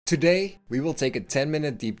Today, we will take a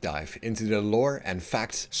 10-minute deep dive into the lore and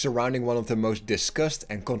facts surrounding one of the most discussed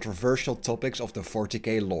and controversial topics of the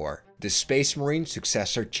 40K lore, the Space Marine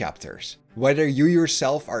Successor Chapters. Whether you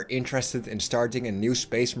yourself are interested in starting a new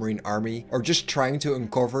Space Marine army or just trying to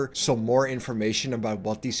uncover some more information about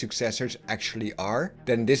what these successors actually are,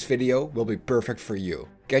 then this video will be perfect for you.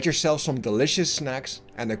 Get yourself some delicious snacks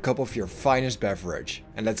and a cup of your finest beverage,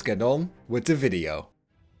 and let's get on with the video.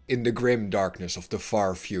 In the grim darkness of the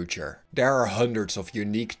far future, there are hundreds of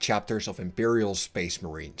unique chapters of Imperial Space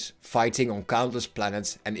Marines, fighting on countless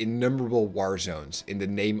planets and innumerable war zones in the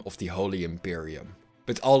name of the Holy Imperium.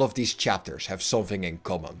 But all of these chapters have something in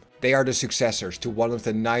common. They are the successors to one of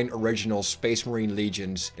the 9 original Space Marine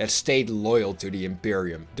legions that stayed loyal to the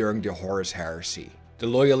Imperium during the Horus Heresy. The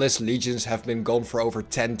Loyalist legions have been gone for over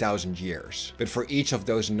 10,000 years, but for each of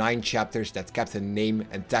those 9 chapters that kept the name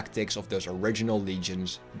and tactics of those original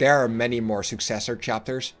legions, there are many more successor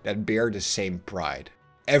chapters that bear the same pride.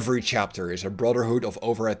 Every chapter is a brotherhood of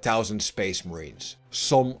over 1,000 Space Marines.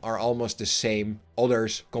 Some are almost the same,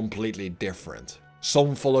 others completely different.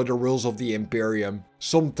 Some follow the rules of the Imperium,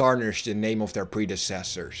 some tarnish the name of their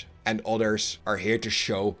predecessors, and others are here to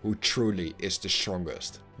show who truly is the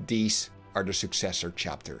strongest. These are the successor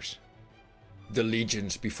chapters. The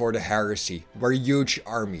legions before the heresy were huge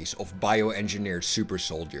armies of bioengineered super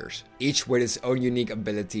soldiers, each with its own unique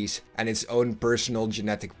abilities and its own personal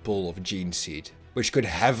genetic pool of gene seed, which could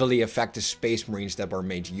heavily affect the Space Marines that were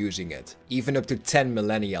made using it, even up to 10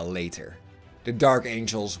 millennia later. The Dark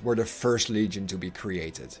Angels were the first legion to be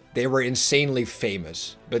created. They were insanely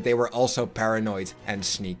famous, but they were also paranoid and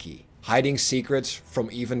sneaky, hiding secrets from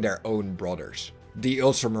even their own brothers. The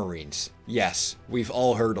Ultramarines, yes, we've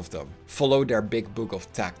all heard of them, followed their big book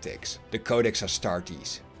of tactics, the Codex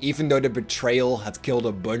Astartes. Even though the betrayal had killed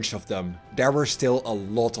a bunch of them, there were still a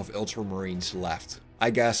lot of Ultramarines left. I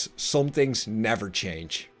guess some things never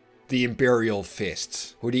change. The Imperial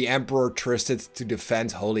Fists, who the Emperor trusted to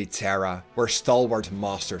defend Holy Terra, were stalwart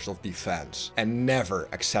masters of defense and never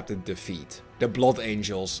accepted defeat. The Blood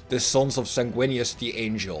Angels, the sons of Sanguinius the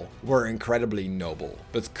Angel, were incredibly noble,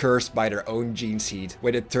 but cursed by their own gene seed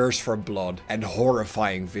with a thirst for blood and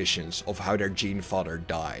horrifying visions of how their gene father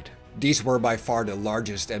died. These were by far the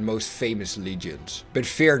largest and most famous legions. But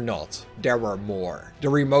fear not, there were more. The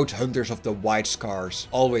remote hunters of the White Scars,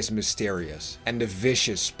 always mysterious, and the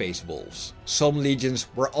vicious Space Wolves. Some legions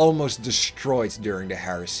were almost destroyed during the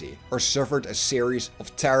heresy, or suffered a series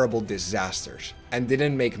of terrible disasters, and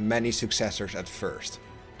didn't make many successors at first.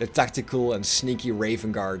 The tactical and sneaky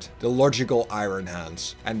Raven Guard, the logical Iron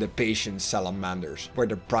Hands, and the patient Salamanders were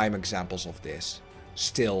the prime examples of this.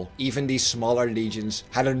 Still, even these smaller legions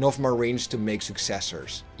had enough Marines to make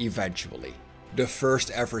successors, eventually. The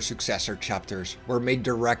first ever successor chapters were made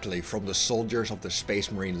directly from the soldiers of the Space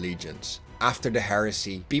Marine legions. After the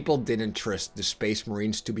heresy, people didn't trust the Space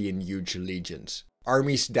Marines to be in huge legions.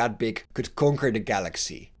 Armies that big could conquer the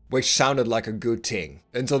galaxy, which sounded like a good thing,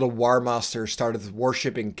 until the War Master started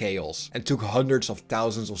worshipping chaos and took hundreds of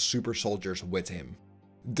thousands of super soldiers with him.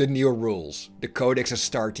 The new rules, the Codex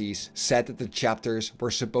Astartes, said that the chapters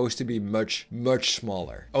were supposed to be much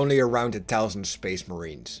smaller, only around 1,000 Space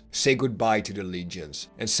Marines. Say goodbye to the legions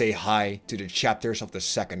and say hi to the chapters of the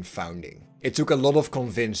second founding. It took a lot of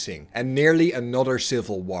convincing and nearly another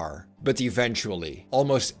civil war, but eventually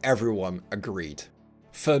almost everyone agreed.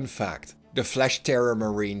 Fun fact. The Flesh Terror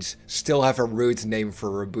Marines still have a rude name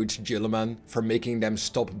for Raboot Gilliman for making them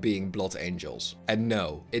stop being Blood Angels. And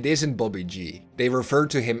no, it isn't Bobby G. They refer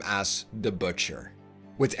to him as the Butcher.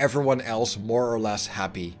 With everyone else more or less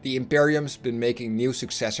happy, the Imperium's been making new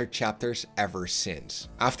successor chapters ever since.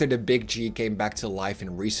 After the Big G came back to life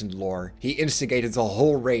in recent lore, he instigated a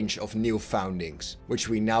whole range of new foundings, which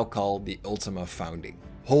we now call the Ultima Founding.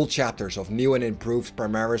 Whole chapters of new and improved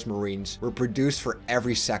Primaris Marines were produced for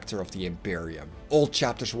every sector of the Imperium. Old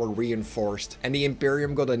chapters were reinforced and the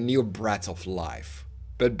Imperium got a new breath of life.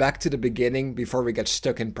 But back to the beginning before we get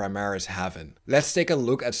stuck in Primaris heaven. Let's take a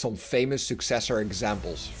look at some famous successor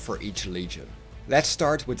examples for each legion. Let's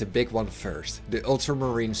start with the big one first, the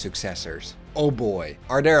Ultramarine Successors. Oh boy,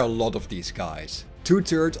 are there a lot of these guys.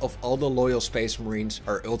 2/3 of all the loyal Space Marines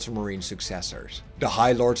are Ultramarine Successors. The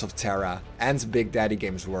High Lords of Terra and Big Daddy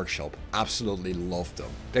Games Workshop absolutely love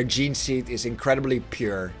them. Their gene seed is incredibly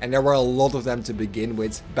pure and there were a lot of them to begin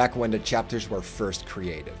with back when the chapters were first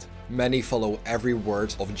created. Many follow every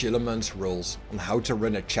word of Gilliman's rules on how to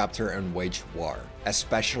run a chapter and wage war,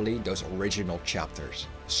 especially those original chapters.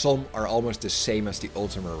 Some are almost the same as the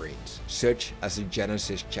Ultramarines, such as the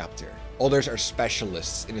Genesis chapter. Others are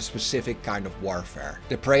specialists in a specific kind of warfare.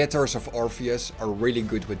 The Praetors of Orpheus are really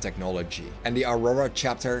good with technology, and the Aurora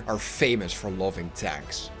chapter are famous for loving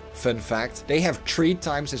tanks. Fun fact, they have 3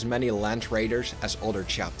 times as many land raiders as other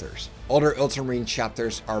chapters. Other Ultramarine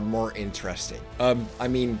chapters are more interesting.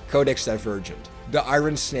 Codex Divergent. The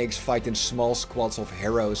Iron Snakes fight in small squads of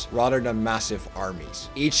heroes rather than massive armies,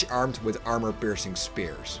 each armed with armor-piercing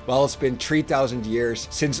spears. While it's been 3000 years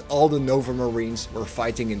since all the Nova Marines were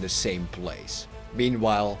fighting in the same place.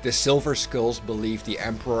 Meanwhile, the Silver Skulls believe the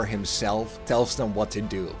Emperor himself tells them what to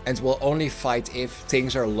do, and will only fight if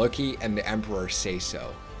things are lucky and the Emperor says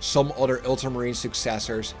so. Some other Ultramarine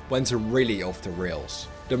successors went really off the rails.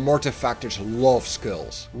 The Mortifactors love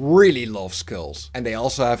skulls, really love skulls, and they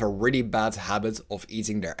also have a really bad habit of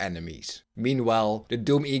eating their enemies. Meanwhile, the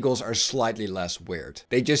Doom Eagles are slightly less weird.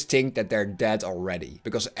 They just think that they're dead already,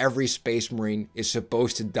 because every Space Marine is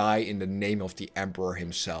supposed to die in the name of the Emperor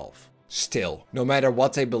himself. Still, no matter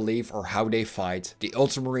what they believe or how they fight, the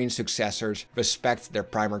Ultramarine successors respect their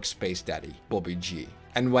Primarch Space Daddy, Bobby G.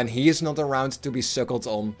 And when he is not around to be suckled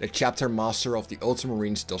on, the chapter master of the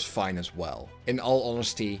Ultramarines does fine as well. In all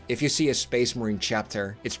honesty, if you see a Space Marine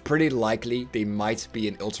chapter, it's pretty likely they might be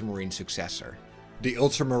an Ultramarine successor. The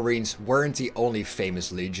Ultramarines weren't the only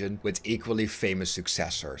famous legion with equally famous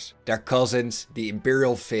successors. Their cousins, the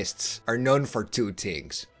Imperial Fists, are known for 2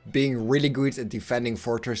 things: being really good at defending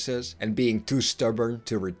fortresses and being too stubborn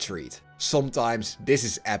to retreat. Sometimes this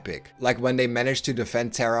is epic, like when they managed to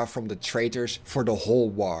defend Terra from the traitors for the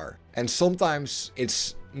whole war. And sometimes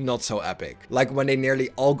it's not so epic, like when they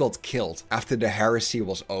nearly all got killed after the heresy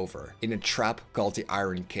was over, in a trap called the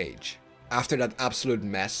Iron Cage. After that absolute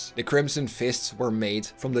mess, the Crimson Fists were made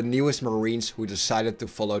from the newest Marines who decided to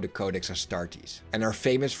follow the Codex Astartes, and are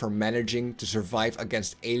famous for managing to survive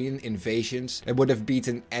against alien invasions that would have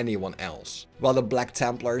beaten anyone else. While the Black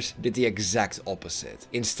Templars did the exact opposite.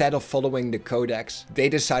 Instead of following the Codex, they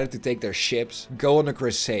decided to take their ships, go on a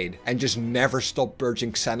crusade, and just never stop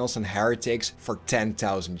purging Xenos and heretics for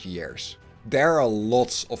 10,000 years. There are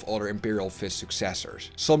lots of other Imperial Fist successors.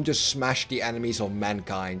 Some just smash the enemies of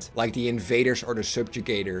mankind, like the Invaders or the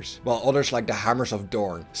Subjugators, while others like the Hammers of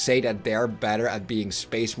Dorn say that they're better at being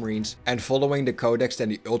Space Marines and following the Codex than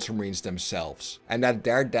the Ultramarines themselves, and that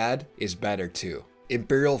their dad is better too.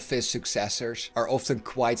 Imperial Fist successors are often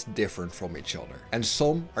quite different from each other, and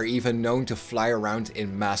some are even known to fly around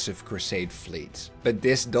in massive crusade fleets. But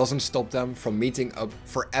this doesn't stop them from meeting up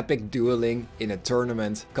for epic dueling in a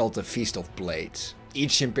tournament called the Feast of Blades.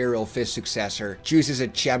 Each Imperial Fist successor chooses a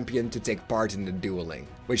champion to take part in the dueling,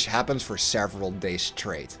 which happens for several days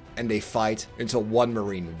straight, and they fight until one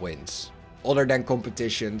Marine wins. Other than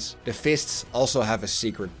competitions, the Fists also have a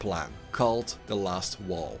secret plan, called the Last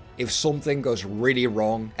Wall. If something goes really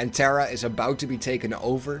wrong and Terra is about to be taken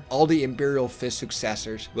over, all the Imperial Fist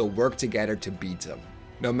successors will work together to beat them.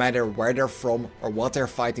 No matter where they're from or what their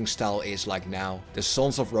fighting style is like now, the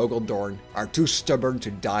Sons of Rogel Dorn are too stubborn to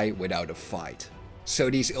die without a fight. So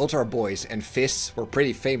these Ultra Boys and Fists were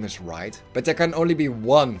pretty famous, right? But there can only be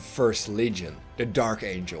one First Legion. The Dark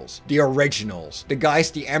Angels. The originals. The guys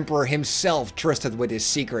the Emperor himself trusted with his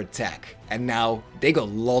secret tech. And now, they got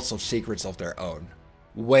lots of secrets of their own.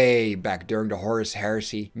 Way back during the Horus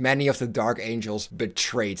Heresy, many of the Dark Angels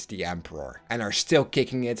betrayed the Emperor. And are still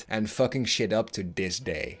kicking it and fucking shit up to this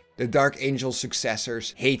day. The Dark Angel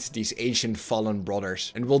successors hate these ancient fallen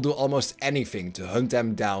brothers and will do almost anything to hunt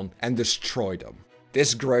them down and destroy them.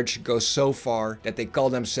 This grudge goes so far that they call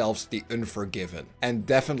themselves the Unforgiven, and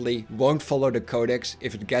definitely won't follow the Codex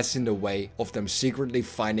if it gets in the way of them secretly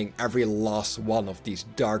finding every last one of these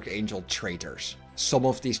Dark Angel traitors. Some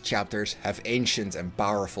of these chapters have ancient and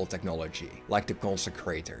powerful technology, like the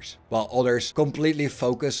Consecrators, while others completely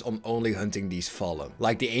focus on only hunting these fallen,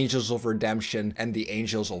 like the Angels of Redemption and the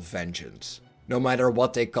Angels of Vengeance. No matter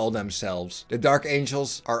what they call themselves, the Dark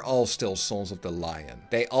Angels are all still Sons of the Lion.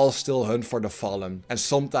 They all still hunt for the fallen, and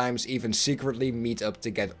sometimes even secretly meet up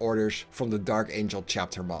to get orders from the Dark Angel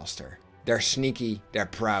chapter master. They're sneaky, they're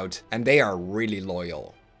proud, and they are really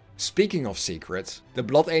loyal. Speaking of secrets, the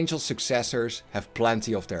Blood Angel successors have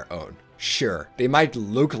plenty of their own. Sure, they might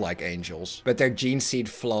look like angels, but their gene seed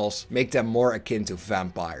flaws make them more akin to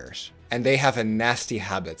vampires. And they have a nasty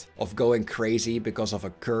habit of going crazy because of a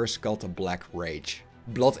curse called the Black Rage.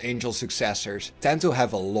 Blood Angel successors tend to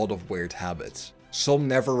have a lot of weird habits. Some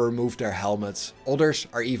never remove their helmets, others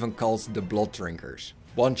are even called the Blood Drinkers.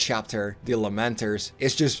 One chapter, the Lamenters,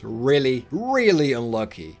 is just really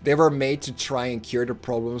unlucky. They were made to try and cure the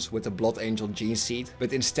problems with the Blood Angel gene seed,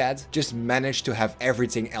 but instead just managed to have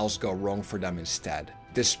everything else go wrong for them instead.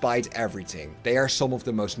 Despite everything, they are some of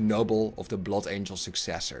the most noble of the Blood Angel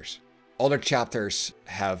successors. Other chapters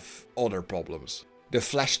have other problems. The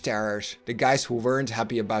Flesh Terrors, the guys who weren't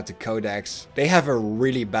happy about the Codex, they have a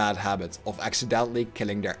really bad habit of accidentally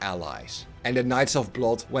killing their allies. And the Knights of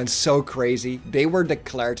Blood went so crazy, they were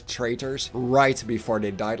declared traitors right before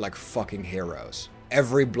they died like fucking heroes.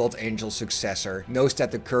 Every Blood Angel successor knows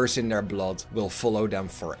that the curse in their blood will follow them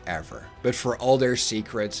forever. But for all their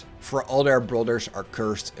secrets, for all their brothers are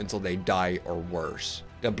cursed until they die or worse.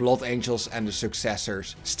 The Blood Angels and the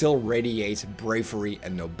successors still radiate bravery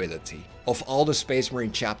and nobility. Of all the Space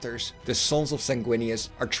Marine chapters, the Sons of Sanguinius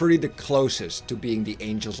are truly the closest to being the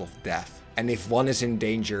Angels of Death. And if one is in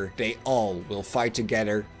danger, they all will fight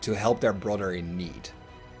together to help their brother in need.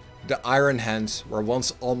 The Iron Hands were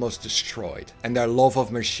once almost destroyed, and their love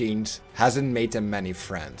of machines hasn't made them many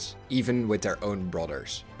friends, even with their own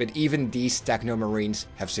brothers. But even these Technomarines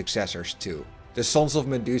have successors too. The Sons of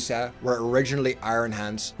Medusa were originally Iron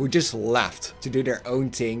Hands who just left to do their own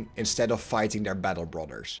thing instead of fighting their battle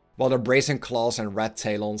brothers. While the Brazen Claws and Red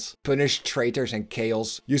Talons punished traitors and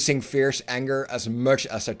chaos using fierce anger as much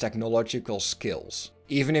as their technological skills,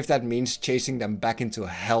 even if that means chasing them back into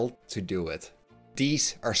hell to do it.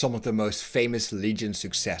 These are some of the most famous Legion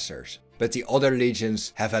successors, but the other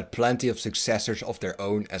legions have had plenty of successors of their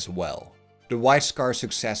own as well. The White Scar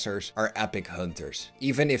successors are epic hunters,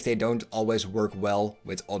 even if they don't always work well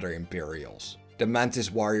with other Imperials. The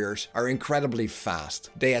Mantis warriors are incredibly fast.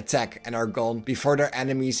 They attack and are gone before their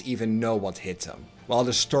enemies even know what hit them, while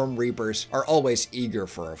the Storm Reapers are always eager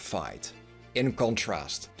for a fight. In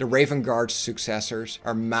contrast, the Raven Guard's successors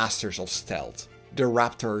are masters of stealth. The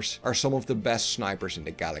Raptors are some of the best snipers in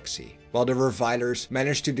the galaxy, while the Revilers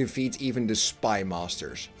manage to defeat even the Spy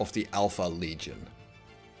Masters of the Alpha Legion.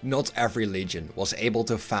 Not every legion was able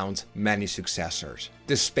to found many successors.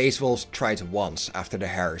 The Space Wolves tried once after the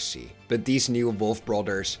heresy, but these new Wolf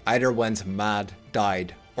brothers either went mad,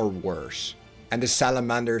 died, or worse. And the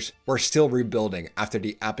Salamanders were still rebuilding after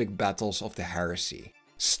the epic battles of the heresy.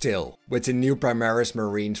 Still, with the new Primaris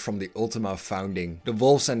Marines from the Ultima founding, the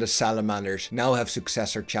Wolves and the Salamanders now have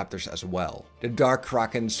successor chapters as well. The Dark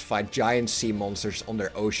Krakens fight giant sea monsters on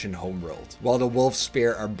their ocean homeworld, while the Wolf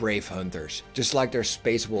Spear are brave hunters, just like their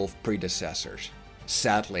Space Wolf predecessors.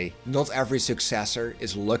 Sadly, not every successor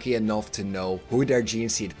is lucky enough to know who their gene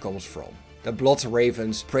seed comes from. The Blood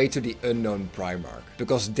Ravens pray to the unknown Primarch,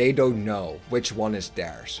 because they don't know which one is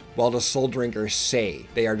theirs, while the Soul Drinkers say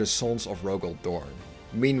they are the sons of Rogel Dorn.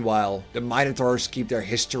 Meanwhile, the Minotaurs keep their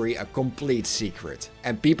history a complete secret,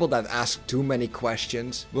 and people that ask too many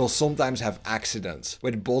questions will sometimes have accidents,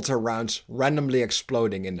 with bolter rounds randomly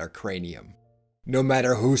exploding in their cranium. No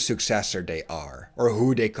matter whose successor they are, or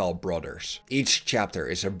who they call brothers, each chapter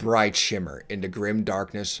is a bright shimmer in the grim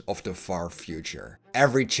darkness of the far future.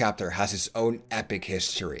 Every chapter has its own epic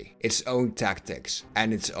history, its own tactics,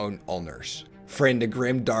 and its own honors. For in the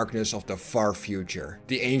grim darkness of the far future,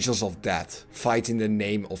 the Angels of Death fight in the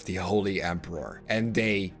name of the Holy Emperor, and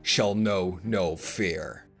they shall know no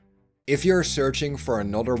fear. If you're searching for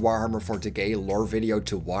another Warhammer 40K lore video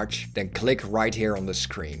to watch, then click right here on the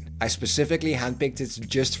screen. I specifically handpicked it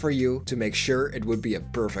just for you to make sure it would be a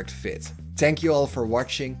perfect fit. Thank you all for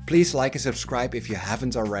watching. Please like and subscribe if you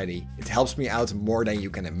haven't already. It helps me out more than you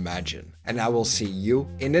can imagine. And I will see you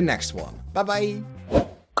in the next one. Bye bye!